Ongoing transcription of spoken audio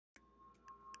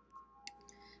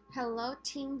Hello,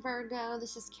 Team Virgo.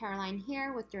 This is Caroline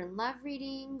here with your love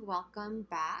reading. Welcome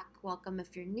back. Welcome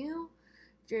if you're new.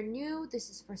 If you're new, this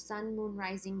is for Sun, Moon,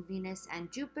 Rising, Venus,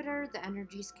 and Jupiter. The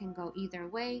energies can go either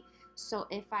way. So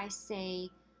if I say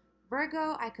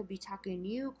Virgo, I could be talking to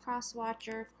you,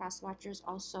 cross-watcher. Cross-watchers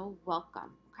also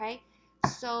welcome, okay?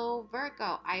 So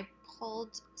Virgo, I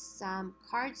pulled some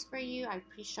cards for you. I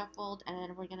pre-shuffled, and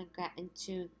then we're going to get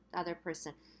into the other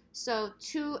person. So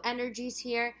two energies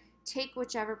here. Take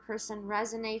whichever person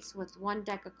resonates with one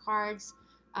deck of cards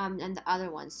and the other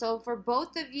one. So for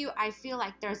both of you, I feel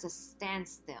like there's a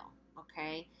standstill,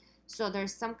 okay? So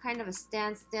there's some kind of a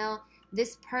standstill.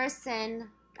 This person,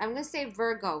 I'm going to say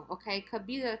Virgo, okay? Could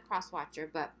be the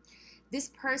cross-watcher, but this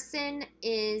person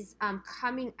is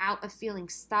coming out of feeling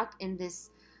stuck in this,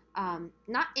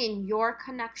 not in your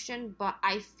connection, but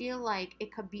I feel like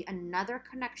it could be another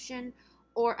connection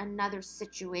or another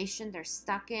situation they're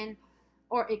stuck in.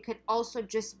 Or it could also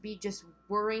just be just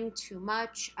worrying too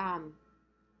much,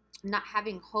 not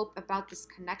having hope about this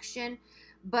connection.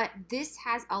 But this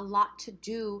has a lot to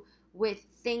do with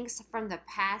things from the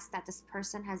past that this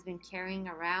person has been carrying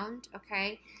around,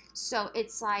 okay? So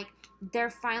it's like they're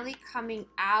finally coming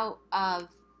out of,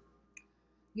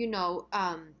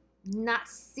 not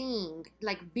seeing,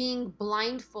 like being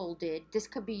blindfolded. This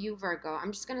could be you, Virgo.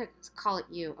 I'm just going to call it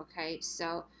you, okay?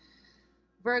 So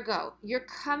Virgo, you're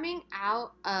coming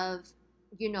out of,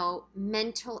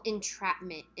 mental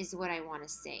entrapment is what I want to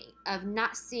say, of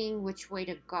not seeing which way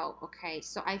to go, okay?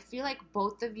 So I feel like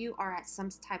both of you are at some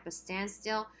type of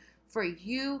standstill. For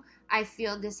you, I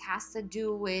feel this has to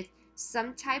do with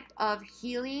some type of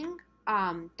healing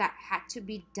that had to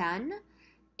be done.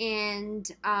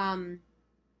 And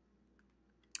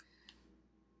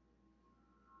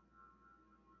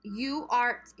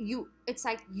it's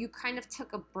like you kind of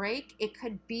took a break. It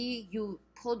could be you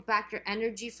pulled back your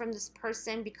energy from this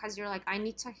person because you're like, I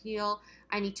need to heal,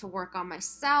 I need to work on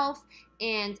myself,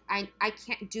 and I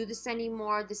can't do this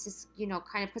anymore. This is,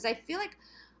 kind of, because I feel like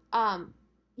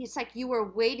it's like you were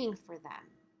waiting for them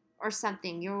or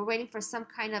something. You were waiting for some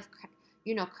kind of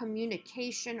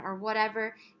communication or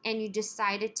whatever, and you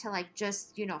decided to like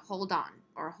just hold on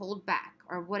or hold back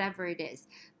or whatever it is.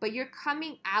 But you're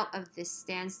coming out of this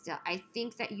standstill. I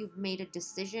think that you've made a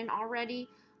decision already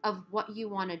of what you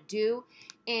want to do.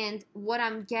 And what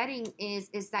I'm getting is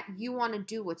that you want to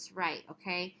do what's right,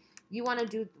 okay? You want to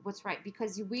do what's right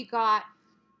because we got,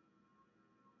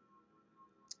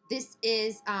 this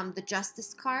is the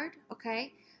Justice card,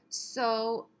 okay?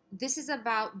 So this is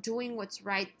about doing what's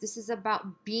right. This is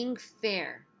about being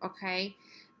fair, okay?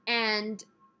 And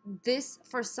this,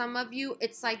 for some of you,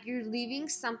 it's like you're leaving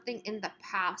something in the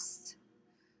past.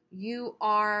 You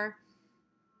are,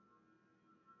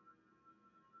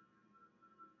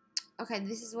 okay,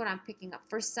 this is what I'm picking up.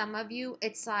 For some of you,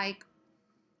 it's like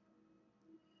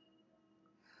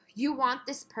you want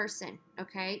this person,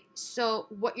 okay? So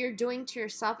what you're doing to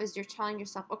yourself is you're telling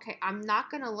yourself, okay, I'm not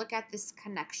going to look at this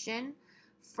connection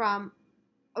from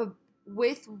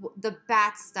with the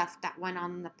bad stuff that went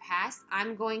on in the past.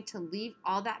 I'm going to leave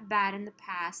all that bad in the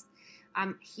past.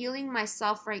 I'm healing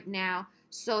myself right now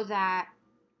so that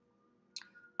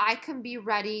I can be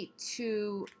ready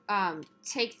to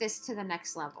take this to the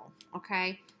next level,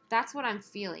 okay? That's what I'm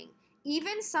feeling.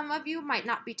 Even some of you might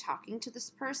not be talking to this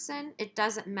person. It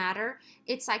doesn't matter.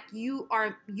 It's like you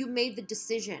made the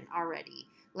decision already.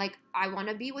 Like, I want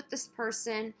to be with this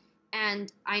person,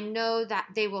 and I know that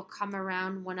they will come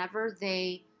around whenever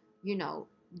they,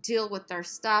 deal with their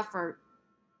stuff or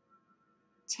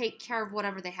take care of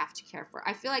whatever they have to care for.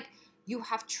 I feel like you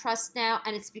have trust now,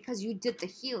 and it's because you did the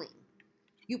healing.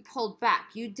 You pulled back.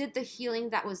 You did the healing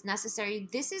that was necessary.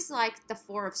 This is like the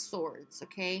Four of Swords,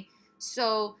 okay?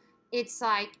 So it's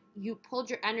like you pulled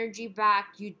your energy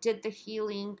back. You did the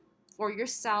healing for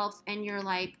yourself, and you're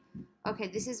like, okay,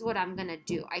 this is what I'm going to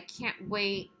do. I can't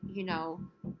wait,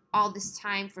 all this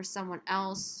time for someone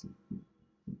else.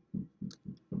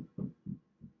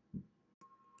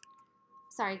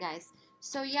 Sorry, guys.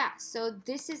 So yeah, so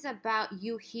this is about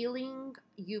you healing,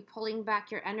 you pulling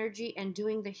back your energy and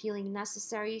doing the healing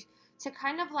necessary to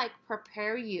kind of like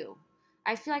prepare you.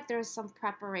 I feel like there's some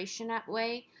preparation at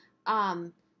way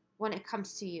when it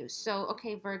comes to you. So,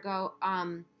 okay, Virgo,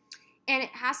 and it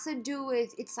has to do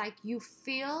with, it's like you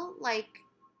feel like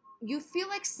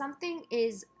something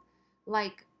is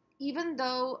like, even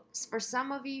though for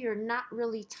some of you, you're not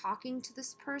really talking to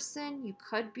this person, you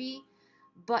could be,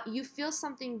 but you feel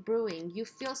something brewing. You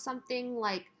feel something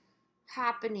like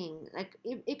happening. Like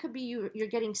it could be you're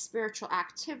getting spiritual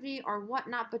activity or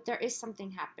whatnot, but there is something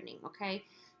happening, okay?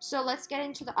 So let's get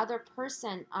into the other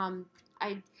person.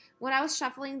 when I was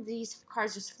shuffling, these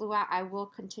cards just flew out. I will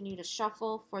continue to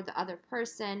shuffle for the other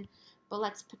person, but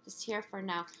let's put this here for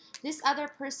now. This other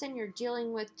person you're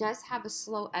dealing with does have a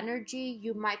slow energy.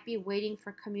 You might be waiting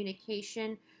for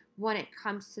communication when it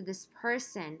comes to this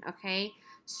person, okay?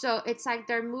 So it's like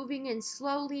they're moving in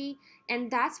slowly, and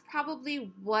that's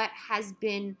probably what has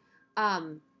been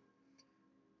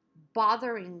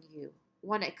bothering you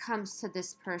when it comes to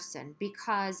this person,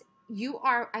 because you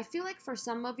are, I feel like for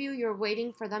some of you, you're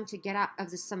waiting for them to get out of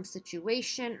some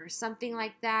situation or something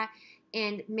like that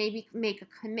and maybe make a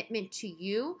commitment to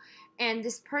you, and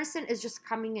this person is just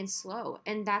coming in slow,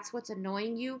 and that's what's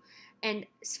annoying you. And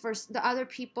for the other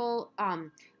people,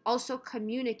 also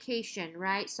communication,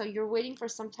 right? So you're waiting for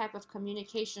some type of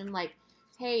communication, like,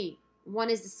 hey, when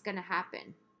is this gonna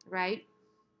happen, right?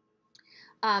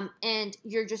 And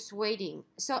you're just waiting.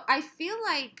 So I feel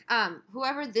like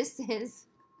whoever this is,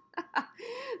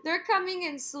 they're coming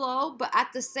in slow, but at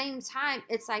the same time,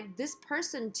 it's like this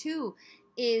person too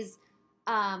is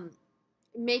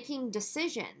making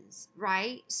decisions,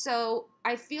 right? So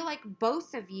I feel like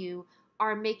both of you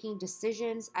are making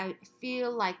decisions. I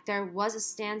feel like there was a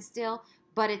standstill,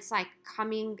 but it's like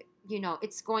coming,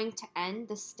 it's going to end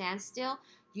the standstill.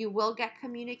 You will get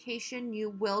communication.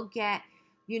 You will get,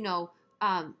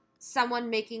 someone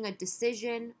making a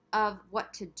decision of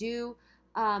what to do.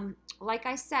 Like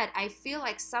I said, I feel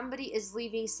like somebody is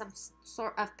leaving some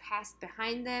sort of past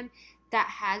behind them that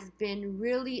has been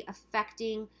really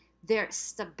affecting their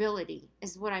stability,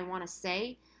 is what I want to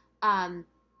say.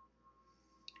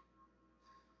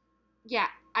 Yeah,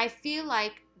 I feel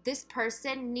like this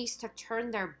person needs to turn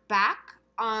their back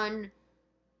on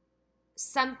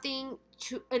something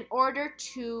in order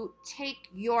to take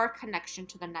your connection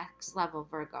to the next level,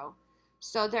 Virgo.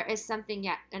 So there is something,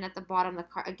 yeah, and at the bottom of the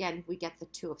card, again, we get the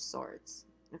Two of Swords,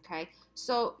 okay?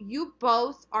 So you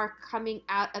both are coming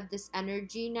out of this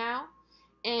energy now,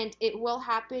 and it will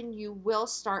happen. You will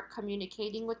start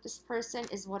communicating with this person,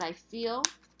 is what I feel.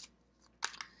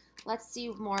 Let's see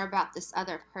more about this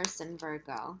other person,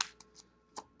 Virgo.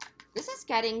 This is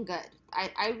getting good.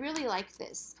 I really like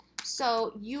this.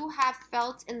 So you have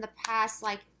felt in the past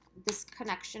like this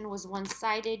connection was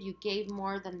one-sided. You gave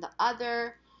more than the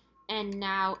other. And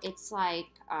now it's like,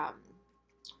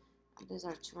 these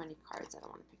are too many cards. I don't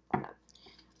want to pick that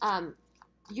up.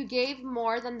 You gave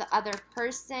more than the other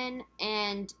person.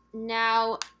 And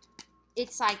now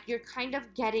it's like you're kind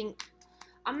of getting,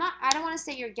 I don't want to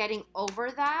say you're getting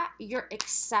over that. You're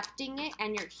accepting it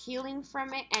and you're healing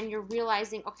from it. And you're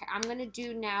realizing, okay, I'm going to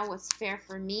do now what's fair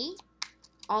for me.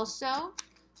 Also,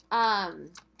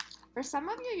 for some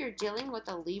of you, you're dealing with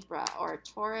a Libra or a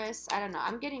Taurus. I don't know.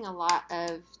 I'm getting a lot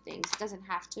of things. It doesn't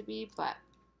have to be, but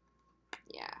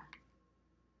yeah.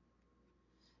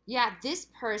 Yeah, this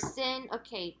person,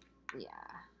 okay, yeah.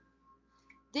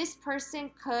 This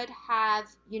person could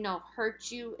have,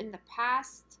 hurt you in the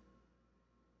past.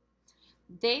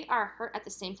 They are hurt at the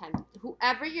same time.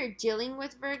 Whoever you're dealing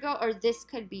with, Virgo, or this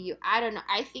could be you. I don't know.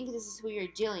 I think this is who you're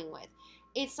dealing with.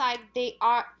 It's like they're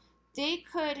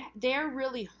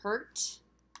really hurt.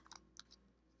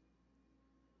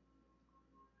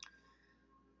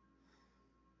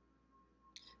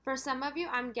 For some of you,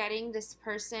 I'm getting this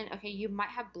person, okay, you might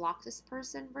have blocked this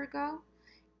person, Virgo,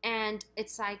 and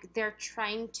it's like they're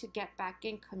trying to get back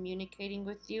in communicating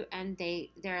with you, and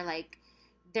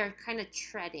they're kind of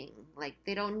treading, like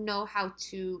they don't know how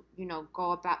to,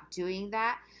 go about doing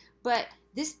that. But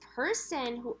this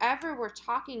person, whoever we're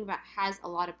talking about, has a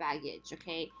lot of baggage,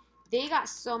 okay? They got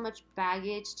so much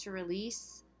baggage to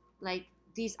release, like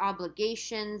these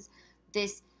obligations,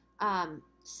 this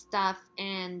stuff,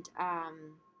 and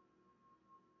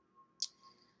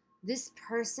this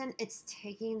person, it's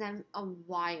taking them a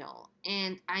while.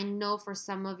 And I know for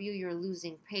some of you, you're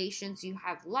losing patience. You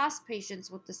have lost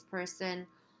patience with this person.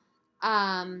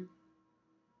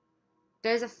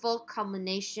 There's a full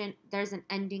culmination. There's an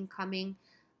ending coming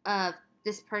of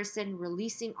this person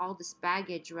releasing all this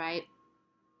baggage, right?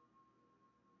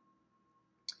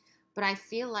 But I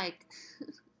feel like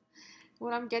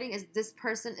what I'm getting is this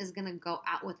person is going to go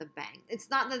out with a bang.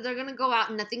 It's not that they're going to go out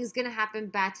and nothing's going to happen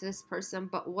bad to this person,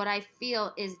 but what I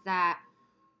feel is that,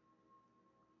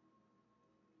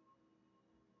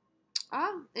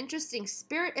 oh, interesting.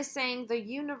 Spirit is saying the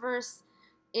universe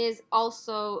is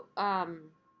also,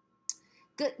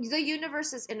 the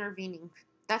universe is intervening.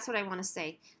 That's what I want to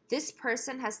say. This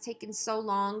person has taken so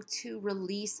long to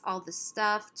release all the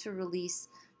stuff, to release,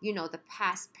 the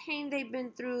past pain they've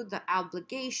been through, the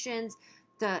obligations.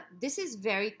 This is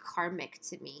very karmic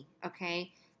to me,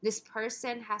 okay? This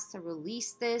person has to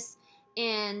release this,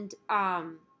 and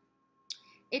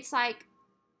it's like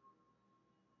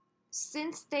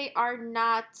since they are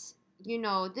not, you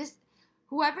know, this,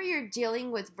 whoever you're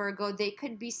dealing with, Virgo, they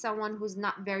could be someone who's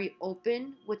not very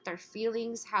open with their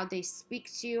feelings, how they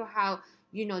speak to you, how,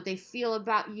 you know, they feel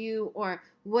about you, or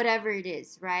whatever it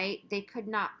is, right? They could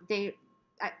not, it's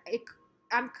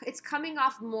coming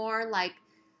off more like,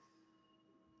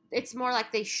 it's more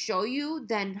like they show you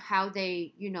than how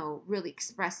they, you know, really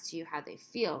express to you how they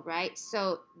feel, right?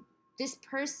 So this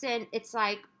person, it's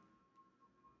like,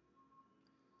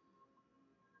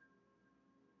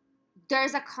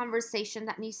 there's a conversation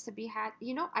that needs to be had.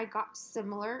 You know, I got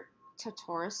similar to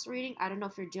Taurus reading. I don't know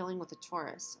if you're dealing with a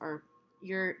Taurus, or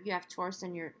you have Taurus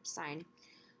in your sign,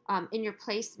 in your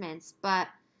placements. But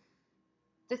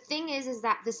the thing is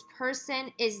that this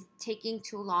person is taking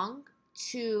too long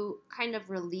to kind of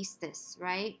release this,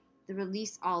 right? To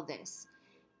release all this.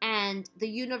 And the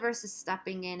universe is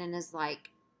stepping in and is like,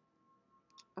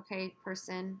 okay,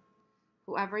 person,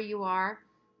 whoever you are,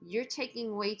 you're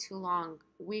taking way too long.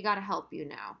 We got to help you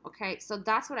now. Okay. So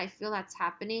that's what I feel that's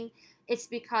happening. It's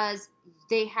because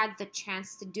they had the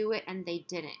chance to do it and they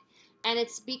didn't. And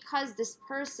it's because this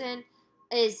person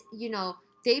is, you know,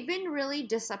 they've been really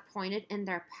disappointed in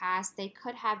their past. They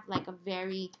could have like a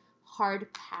very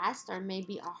hard past, or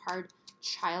maybe a hard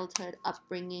childhood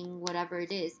upbringing, whatever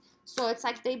it is. So it's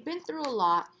like they've been through a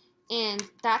lot. And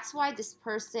that's why this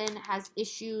person has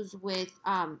issues with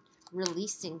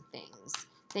releasing things.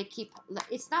 They keep,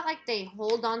 it's not like they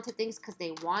hold on to things because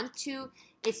they want to.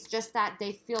 It's just that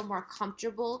they feel more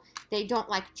comfortable. They don't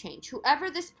like change. Whoever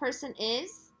this person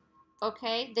is,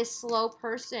 okay, this slow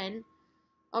person,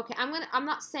 okay, I'm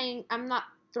not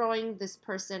throwing this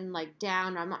person like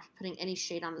down, or I'm not putting any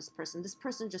shade on this person. This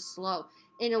person just slow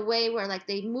in a way where like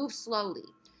they move slowly.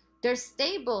 They're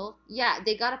stable. Yeah,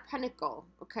 they got a pinnacle,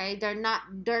 okay? They're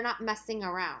not messing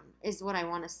around is what I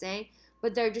want to say,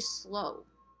 but they're just slow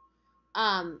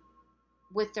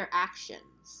with their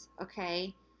actions,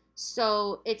 okay?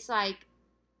 So it's like,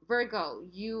 Virgo,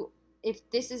 if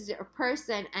this is a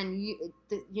person and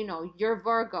you know, you're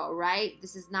Virgo, right?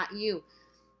 This is not you.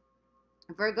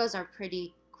 Virgos are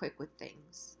pretty quick with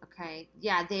things, okay?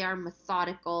 Yeah, they are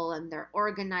methodical and they're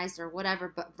organized or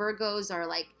whatever, but Virgos are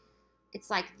like, it's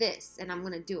like this, and I'm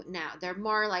going to do it now. They're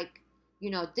more like, you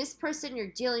know, this person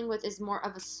you're dealing with is more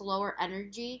of a slower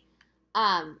energy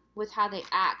with how they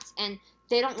act, and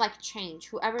they don't like change.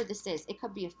 Whoever this is, it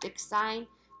could be a fixed sign.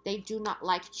 They do not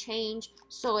like change.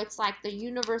 So it's like the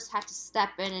universe had to step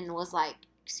in and was like,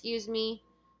 excuse me,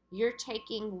 you're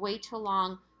taking way too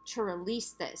long to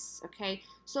release this, okay?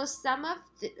 So some of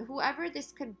whoever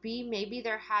this could be, maybe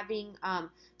they're having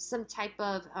some type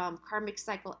of karmic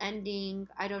cycle ending.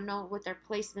 I don't know what their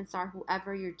placements are,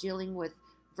 whoever you're dealing with,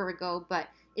 Virgo, but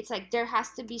it's like there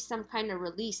has to be some kind of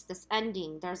release, this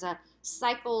ending. There's a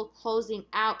cycle closing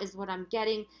out is what I'm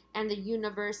getting, and the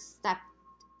universe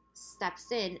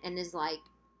steps in and is like,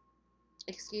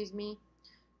 excuse me,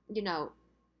 you know,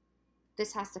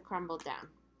 this has to crumble down.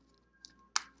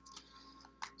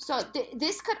 So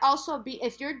this could also be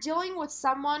if you're dealing with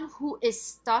someone who is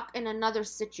stuck in another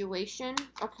situation,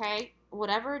 okay,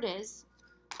 whatever it is,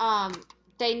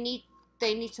 they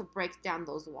need to break down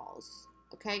those walls,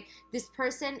 okay? This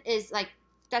person is like,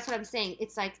 that's what I'm saying.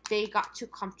 It's like they got too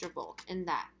comfortable in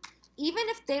that. Even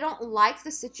if they don't like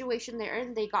the situation they're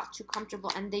in, they got too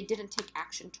comfortable and they didn't take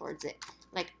action towards it.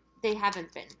 Like they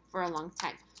haven't been for a long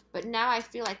time. But now I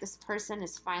feel like this person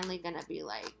is finally gonna be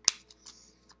like,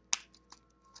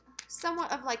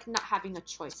 somewhat of like not having a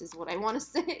choice is what I want to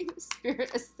say.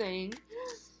 Spirit is saying,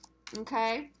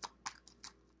 okay,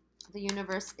 the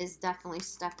universe is definitely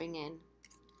stepping in.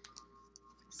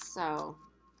 So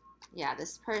yeah,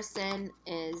 this person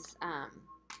is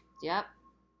yep,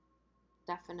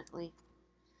 definitely.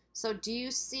 So do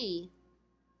you see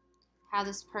how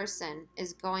this person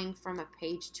is going from a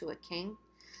page to a king?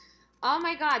 Oh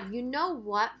my God, you know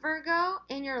what, Virgo?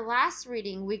 In your last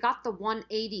reading, we got the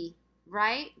 180,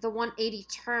 right? The 180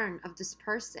 turn of this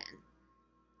person.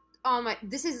 Oh my,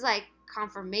 this is like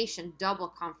confirmation, double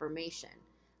confirmation.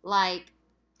 Like,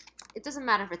 it doesn't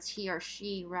matter if it's he or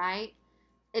she, right?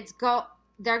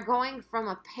 They're going from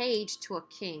a page to a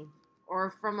king,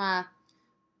 or from a,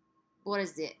 what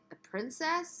is it? A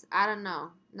princess? I don't know.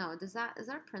 No, is that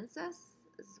a princess?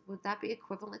 Would that be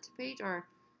equivalent to page? Or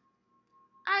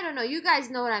I don't know. You guys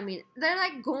know what I mean. They're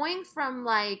like going from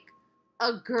like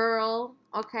a girl,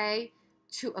 okay,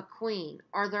 to a queen,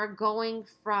 or they're going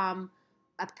from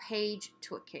a page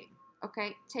to a king,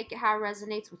 okay? Take it how it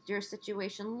resonates with your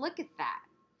situation. Look at that.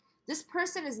 This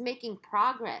person is making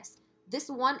progress. This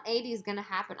 180 is going to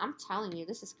happen. I'm telling you,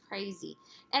 this is crazy.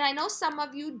 And I know some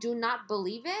of you do not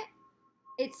believe it.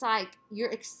 it's like you're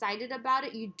excited about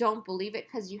it. You don't believe it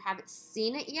because you haven't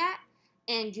seen it yet.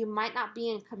 And you might not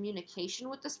be in communication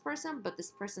with this person, but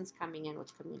this person's coming in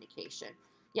with communication.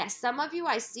 Yeah, some of you,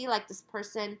 I see like this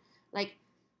person, like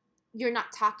you're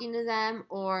not talking to them,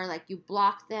 or like you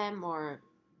blocked them, or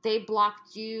they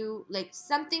blocked you, like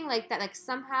something like that. Like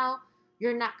somehow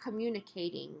you're not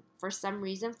communicating for some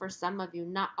reason, for some of you,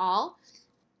 not all,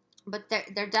 but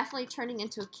they're definitely turning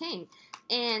into a king.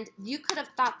 And you could have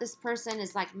thought this person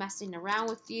is like messing around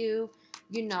with you,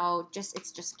 you know, just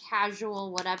it's just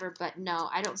casual, whatever. But no,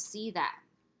 I don't see that.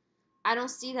 I don't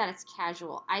see that it's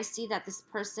casual. I see that this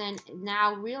person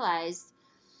now realized,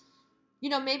 you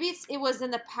know, maybe it was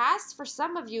in the past for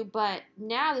some of you, but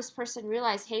now this person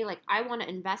realized, hey, like I want to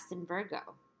invest in Virgo.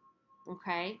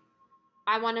 Okay?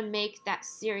 I want to make that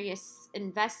serious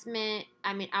investment.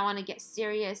 I mean, I want to get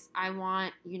serious. I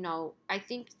want, you know, I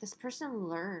think this person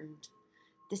learned.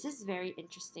 This is very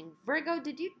interesting. Virgo,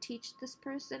 did you teach this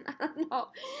person? I don't know.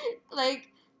 Like,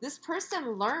 this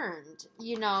person learned,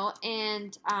 you know,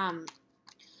 and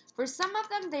for some of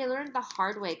them, they learned the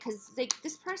hard way because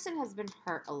this person has been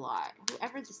hurt a lot.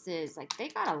 Whoever this is, like, they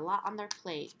got a lot on their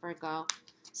plate, Virgo.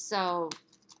 So,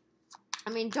 I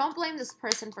mean, don't blame this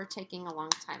person for taking a long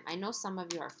time. I know some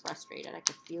of you are frustrated. I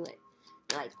could feel it.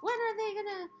 You're like, when are they going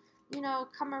to, you know,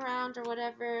 come around or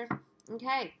whatever?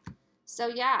 Okay. So,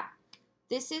 yeah.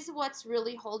 This is what's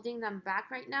really holding them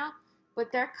back right now.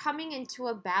 But they're coming into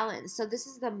a balance. So, this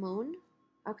is the moon.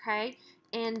 Okay.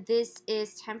 And this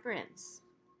is temperance.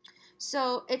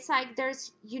 So it's like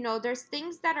there's, you know, there's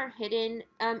things that are hidden.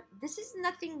 This is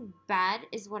nothing bad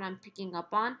is what I'm picking up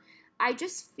on. I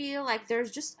just feel like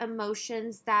there's just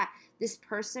emotions that this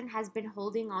person has been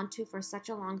holding on to for such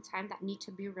a long time that need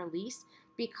to be released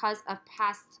because of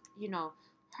past, you know,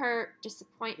 hurt,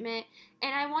 disappointment.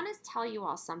 And I want to tell you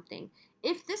all something.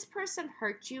 If this person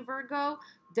hurt you, Virgo,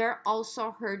 they're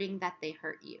also hurting that they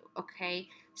hurt you, okay?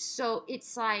 So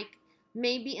it's like,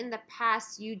 maybe in the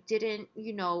past you didn't,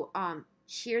 you know,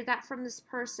 hear that from this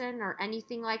person or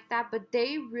anything like that, but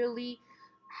they really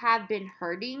have been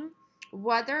hurting.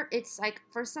 Whether it's like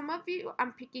for some of you,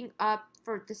 I'm picking up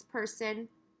for this person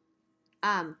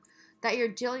that you're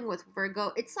dealing with,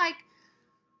 Virgo. It's like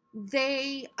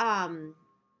they're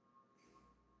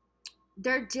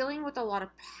dealing with a lot of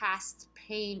past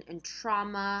pain and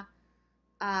trauma,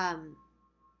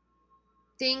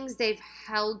 things they've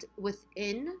held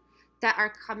within that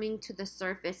are coming to the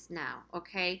surface now,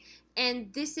 okay?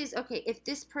 And this is, okay, if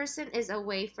this person is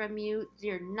away from you,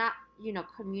 you're not, you know,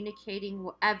 communicating,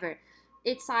 whatever,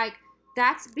 it's like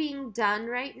that's being done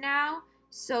right now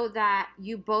so that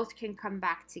you both can come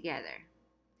back together.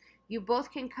 You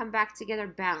both can come back together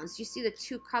balanced. You see the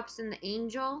 2 cups and the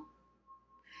angel?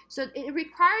 So it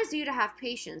requires you to have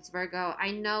patience, Virgo.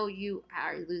 I know you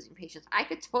are losing patience. I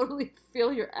could totally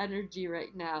feel your energy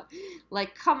right now.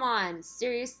 Like, come on,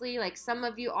 seriously. Like, some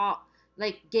of you all,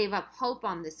 like, gave up hope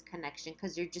on this connection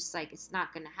because you're just like, it's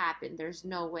not going to happen. There's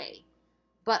no way.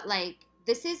 But, like,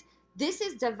 this is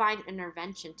divine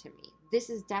intervention to me. This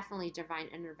is definitely divine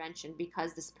intervention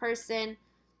because this person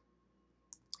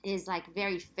is, like,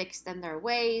 very fixed in their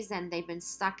ways and they've been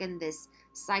stuck in this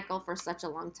cycle for such a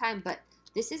long time. But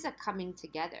this is a coming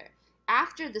together.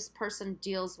 After this person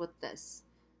deals with this,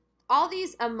 all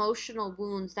these emotional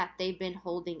wounds that they've been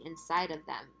holding inside of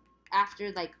them,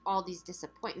 after like all these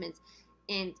disappointments,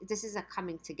 and this is a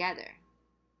coming together.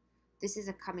 This is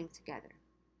a coming together.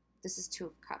 This is 2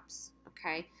 of Cups,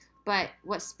 okay? But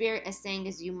what Spirit is saying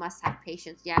is you must have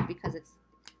patience. Yeah, because it's,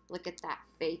 look at that,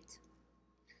 fate.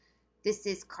 This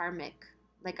is karmic.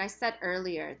 Like I said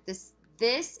earlier, this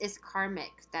is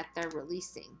karmic that they're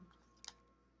releasing.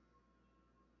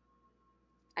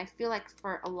 I feel like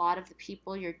for a lot of the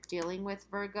people you're dealing with,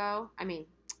 Virgo, I mean,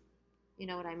 you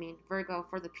know what I mean, Virgo,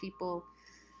 for the people,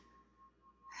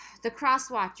 the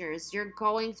cross watchers, you're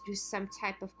going through some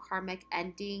type of karmic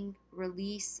ending,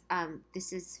 release.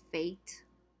 This is fate.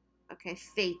 Okay,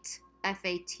 fate,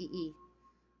 F-A-T-E.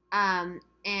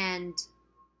 And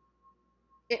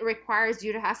it requires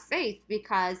you to have faith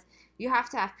because you have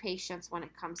to have patience when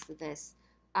it comes to this.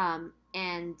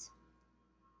 And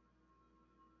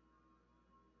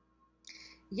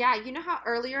yeah, you know how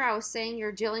earlier I was saying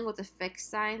you're dealing with a fixed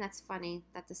sign? That's funny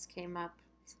that this came up.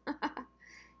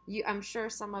 I'm sure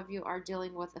some of you are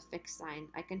dealing with a fixed sign.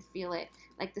 I can feel it.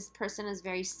 Like this person is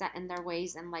very set in their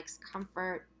ways and likes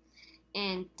comfort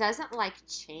and doesn't like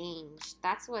change.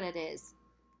 That's what it is.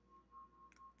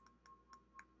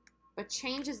 But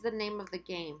change is the name of the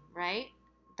game, right?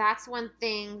 That's when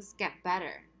things get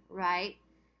better, right?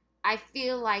 I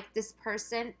feel like this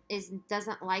person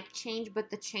doesn't like change,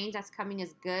 but the change that's coming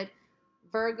is good.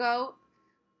 Virgo,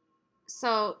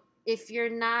 So if you're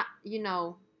not, you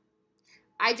know,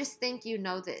 I just think you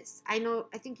know this. I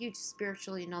think you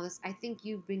spiritually know this. I think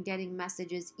you've been getting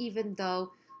messages, even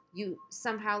though you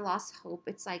somehow lost hope.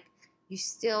 It's like you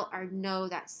still are know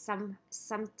that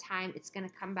sometime it's gonna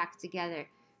come back together.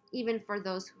 Even for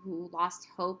those who lost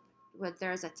hope, but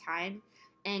there's a time,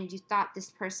 and you thought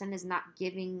this person is not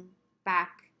giving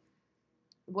back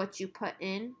what you put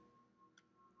in.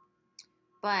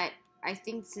 But I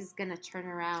think this is gonna turn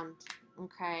around.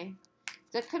 Okay.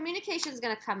 The communication is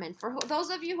going to come in. For those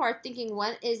of you who are thinking,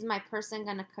 when is my person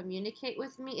going to communicate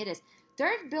with me? It is.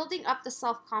 They're building up the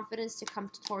self-confidence to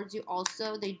come towards you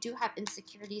also. They do have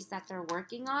insecurities that they're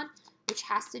working on, which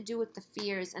has to do with the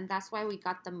fears, and that's why we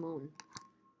got the moon.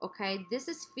 Okay? This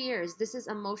is fears. This is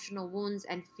emotional wounds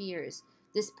and fears.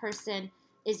 This person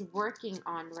is working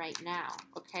on right now.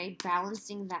 Okay?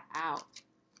 Balancing that out.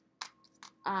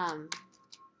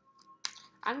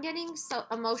 I'm getting so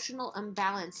emotional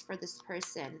imbalance for this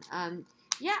person.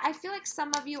 Yeah, I feel like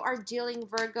some of you are dealing,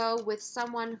 Virgo, with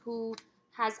someone who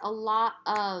has a lot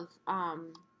of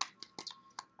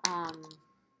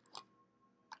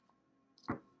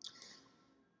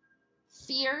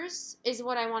fears is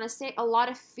what I want to say. A lot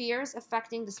of fears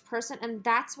affecting this person, and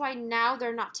that's why now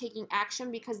they're not taking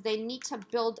action, because they need to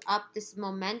build up this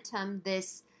momentum,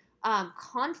 this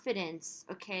confidence,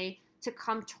 okay, to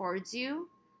come towards you.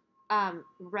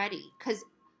 Ready, because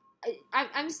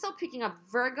I'm still picking up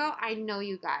Virgo. I know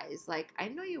you guys, like, I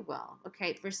know you well.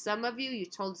 Okay, for some of you, you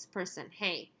told this person,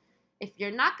 hey, if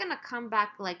you're not gonna come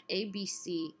back like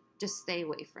ABC, just stay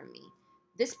away from me.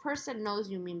 This person knows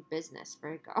you mean business,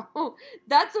 Virgo.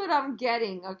 That's what I'm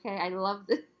getting. Okay, I love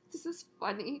this. This is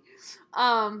funny.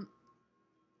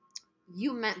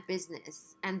 You meant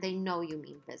business, and they know you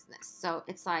mean business. So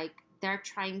it's like they're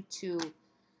trying to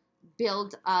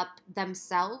build up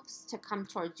themselves to come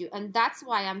towards you, and that's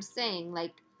why I'm saying,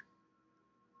 like,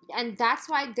 and that's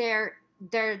why they're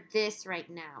this right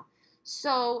now.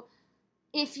 So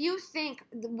if you think,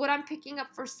 what I'm picking up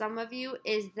for some of you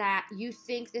is that you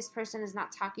think this person is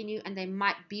not talking to you and they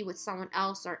might be with someone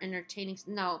else or entertaining.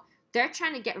 No, they're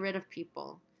trying to get rid of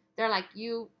people. They're like,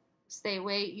 you stay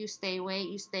away, you stay away,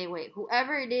 you stay away,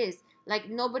 whoever it is. Like,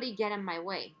 nobody get in my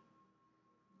way.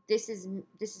 This is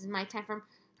my time from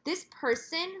this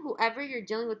person, whoever you're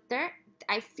dealing with. There,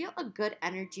 I feel a good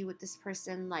energy with this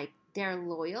person. Like, they're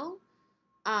loyal.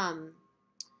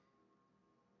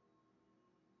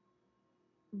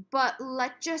 But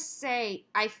let's just say,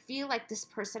 I feel like this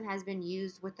person has been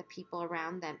used with the people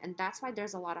around them, and that's why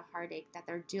there's a lot of heartache that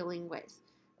they're dealing with.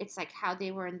 It's like how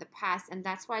they were in the past, and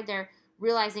that's why they're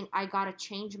realizing, I gotta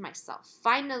change myself.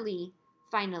 Finally,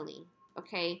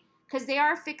 okay? Because they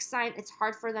are a fixed sign, it's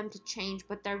hard for them to change,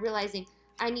 but they're realizing,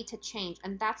 I need to change,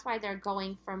 and that's why they're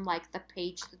going from, like, the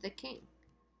page to the king.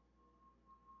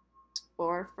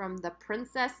 Or from the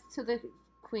princess to the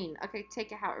queen. Okay,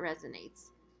 take it how it resonates.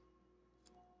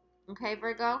 Okay,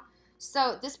 Virgo.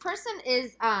 So this person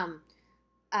is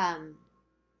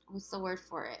what's the word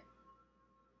for it?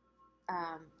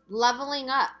 Leveling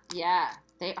up. Yeah,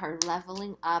 they are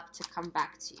leveling up to come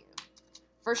back to you.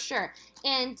 For sure.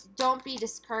 And don't be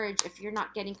discouraged if you're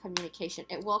not getting communication.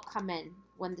 It will come in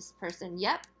when this person,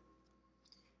 yep,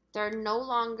 they're no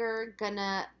longer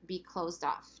gonna be closed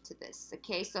off to this.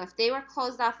 Okay, so if they were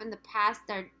closed off in the past,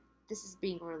 this is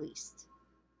being released,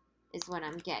 is what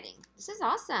I'm getting. This is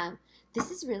awesome. This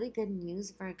is really good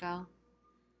news, Virgo.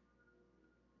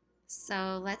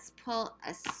 So let's pull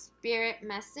a spirit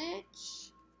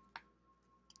message.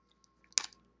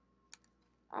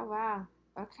 Oh, wow.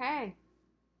 Okay.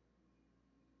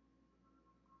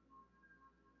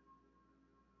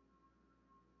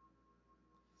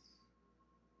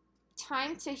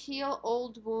 Time to heal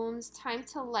old wounds. Time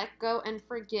to let go and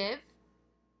forgive.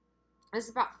 It's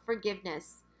about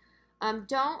forgiveness.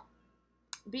 Don't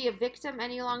be a victim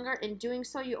any longer. In doing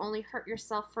so, you only hurt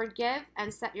yourself. Forgive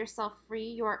and set yourself free.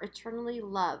 You are eternally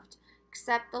loved.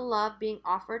 Accept the love being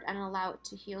offered and allow it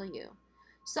to heal you.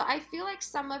 So I feel like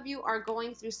some of you are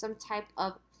going through some type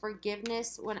of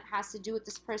forgiveness when it has to do with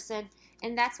this person,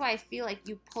 and that's why I feel like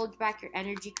you pulled back your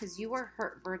energy, because you were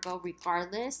hurt, Virgo,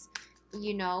 regardless.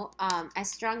 You know,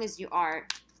 as strong as you are,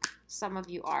 some of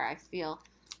you are, I feel,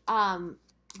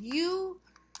 you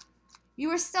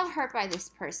were still hurt by this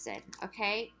person,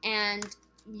 okay? And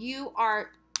you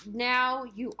are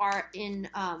in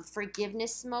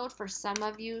forgiveness mode for some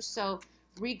of you. So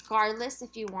regardless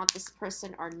if you want this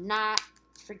person or not,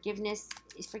 forgiveness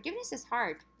is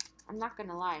hard. I'm not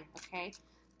gonna lie, okay?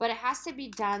 But it has to be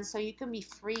done so you can be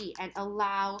free and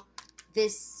allow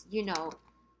this, you know,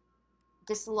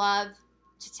 this love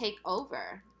to take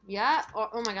over. Yeah. Or,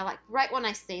 oh my God, like right when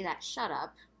I say that, shut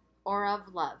up. Aura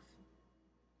of love.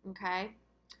 Okay.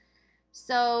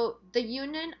 So the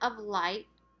union of light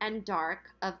and dark,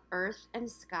 of earth and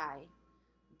sky,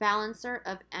 balancer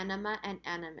of anima and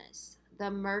animus, the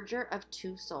merger of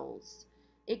two souls.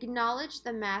 Acknowledge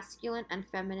the masculine and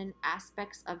feminine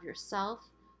aspects of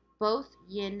yourself, both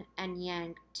yin and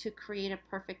yang, to create a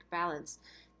perfect balance.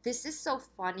 This is so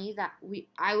funny that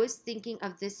I was thinking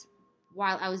of this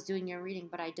while I was doing your reading,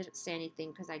 but I didn't say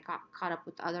anything because I got caught up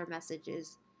with other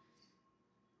messages.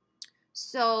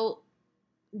 So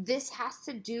this has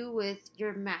to do with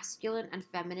your masculine and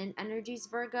feminine energies,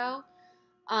 Virgo.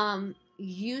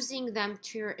 Using them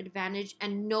to your advantage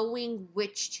and knowing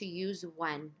which to use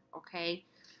when. Okay,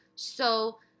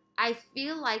 so I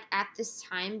feel like at this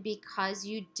time, because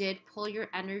you did pull your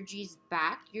energies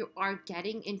back, you are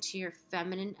getting into your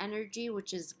feminine energy,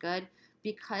 which is good,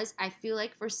 because I feel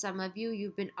like for some of you,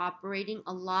 you've been operating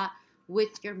a lot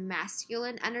with your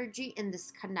masculine energy in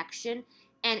this connection,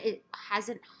 and it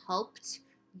hasn't helped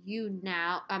you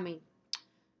now. I mean,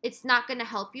 it's not going to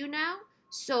help you now.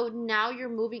 So now you're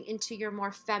moving into your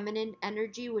more feminine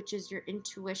energy, which is your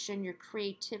intuition, your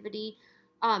creativity,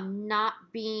 not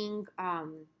being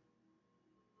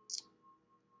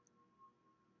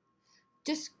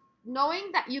just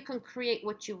knowing that you can create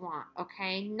what you want,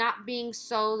 okay? Not being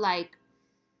so like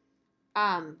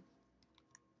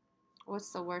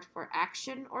what's the word for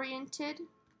action oriented?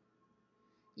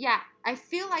 Yeah, I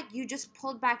feel like you just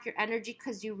pulled back your energy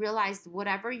because you realized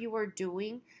whatever you were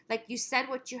doing, like you said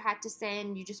what you had to say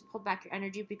and you just pulled back your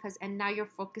energy because, and now you're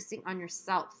focusing on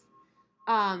yourself.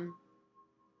 Um,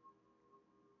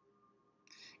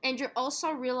 and you're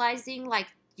also realizing like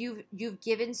you've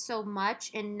given so much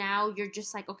and now you're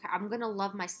just like, okay, I'm gonna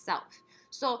love myself.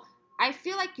 So I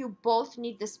feel like you both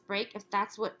need this break if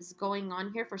that's what is going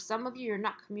on here. For some of you, you're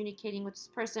not communicating with this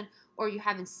person or you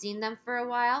haven't seen them for a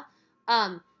while.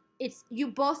 um it's, you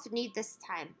both need this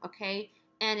time, okay?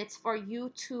 And it's for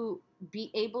you to be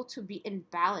able to be in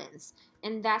balance.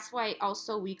 And that's why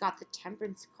also we got the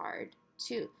Temperance card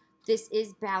too. This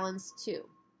is balance too.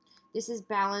 This is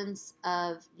balance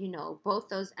of, you know, both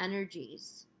those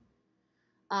energies.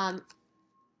 Um,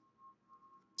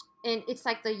 and it's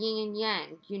like the yin and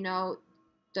yang, you know,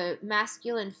 the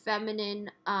masculine,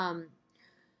 feminine.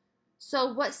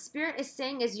 So what Spirit is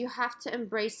saying is you have to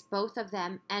embrace both of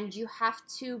them and you have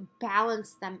to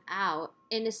balance them out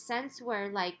in a sense where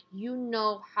like you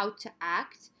know how to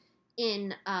act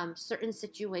in certain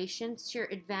situations to your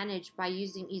advantage by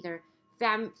using either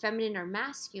feminine or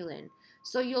masculine.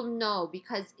 So you'll know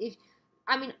because if,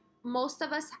 I mean, most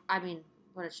of us, I mean,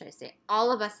 what should I say?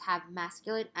 All of us have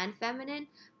masculine and feminine,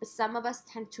 but some of us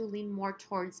tend to lean more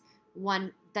towards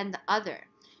one than the other.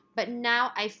 But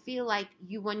now I feel like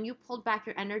you, when you pulled back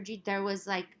your energy, there was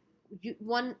like the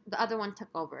other one took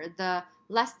over. The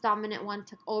less dominant one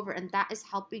took over, and that is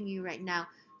helping you right now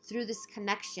through this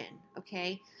connection.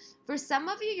 Okay, for some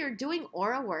of you, you're doing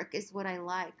aura work, is what I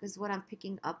like, is what I'm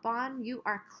picking up on. You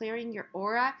are clearing your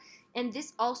aura, and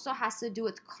this also has to do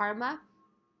with karma.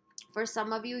 For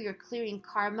some of you, you're clearing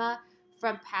karma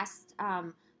from past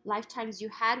lifetimes you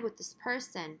had with this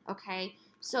person. Okay,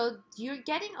 so you're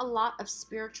getting a lot of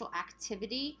spiritual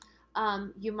activity.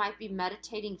 You might be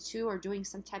meditating too or doing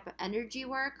some type of energy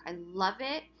work. I love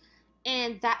it.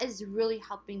 And that is really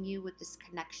helping you with this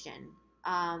connection.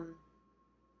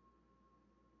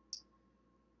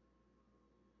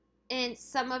 And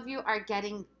some of you are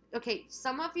getting, okay,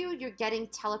 some of you, you're getting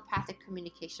telepathic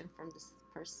communication from this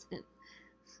person.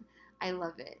 I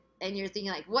love it. And you're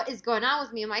thinking like, what is going on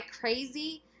with me? Am I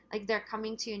crazy? Like they're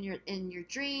coming to you in your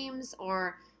dreams,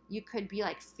 or you could be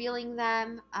like feeling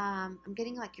them. I'm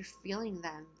getting like you're feeling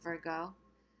them, Virgo.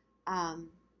 And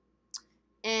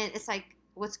it's like,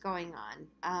 what's going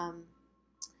on?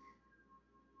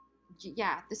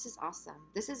 Yeah, this is awesome.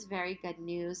 This is very good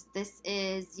news. This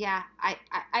is, yeah,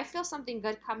 I feel something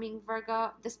good coming,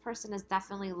 Virgo. This person is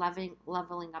definitely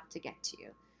leveling up to get to you.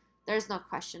 There's no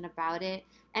question about it.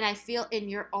 And I feel in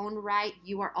your own right,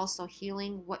 you are also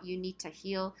healing what you need to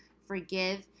heal,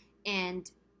 forgive, and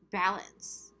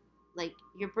balance. Like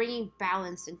you're bringing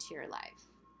balance into your life.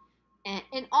 And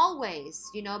in all ways,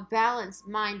 you know, balance,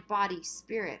 mind, body,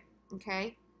 spirit,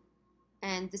 okay?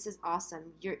 And this is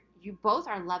awesome. You both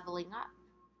are leveling up.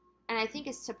 And I think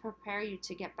it's to prepare you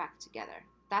to get back together.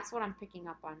 That's what I'm picking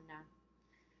up on now.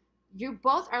 You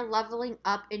both are leveling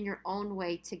up in your own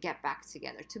way to get back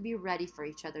together, to be ready for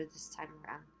each other this time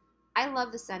around. I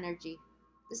love this energy.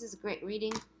 This is a great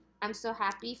reading. I'm so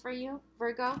happy for you,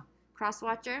 Virgo,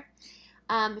 Crosswatcher.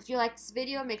 If you like this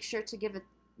video, make sure to give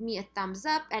me a thumbs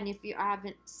up. And if you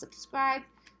haven't subscribed,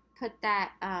 put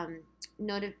that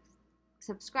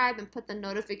subscribe and put the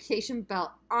notification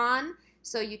bell on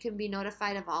so you can be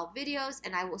notified of all videos.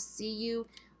 And I will see you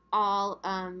all,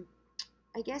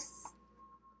 I guess,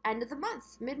 end of the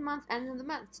month, mid-month, end of the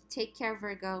month. Take care,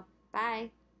 Virgo.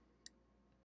 Bye.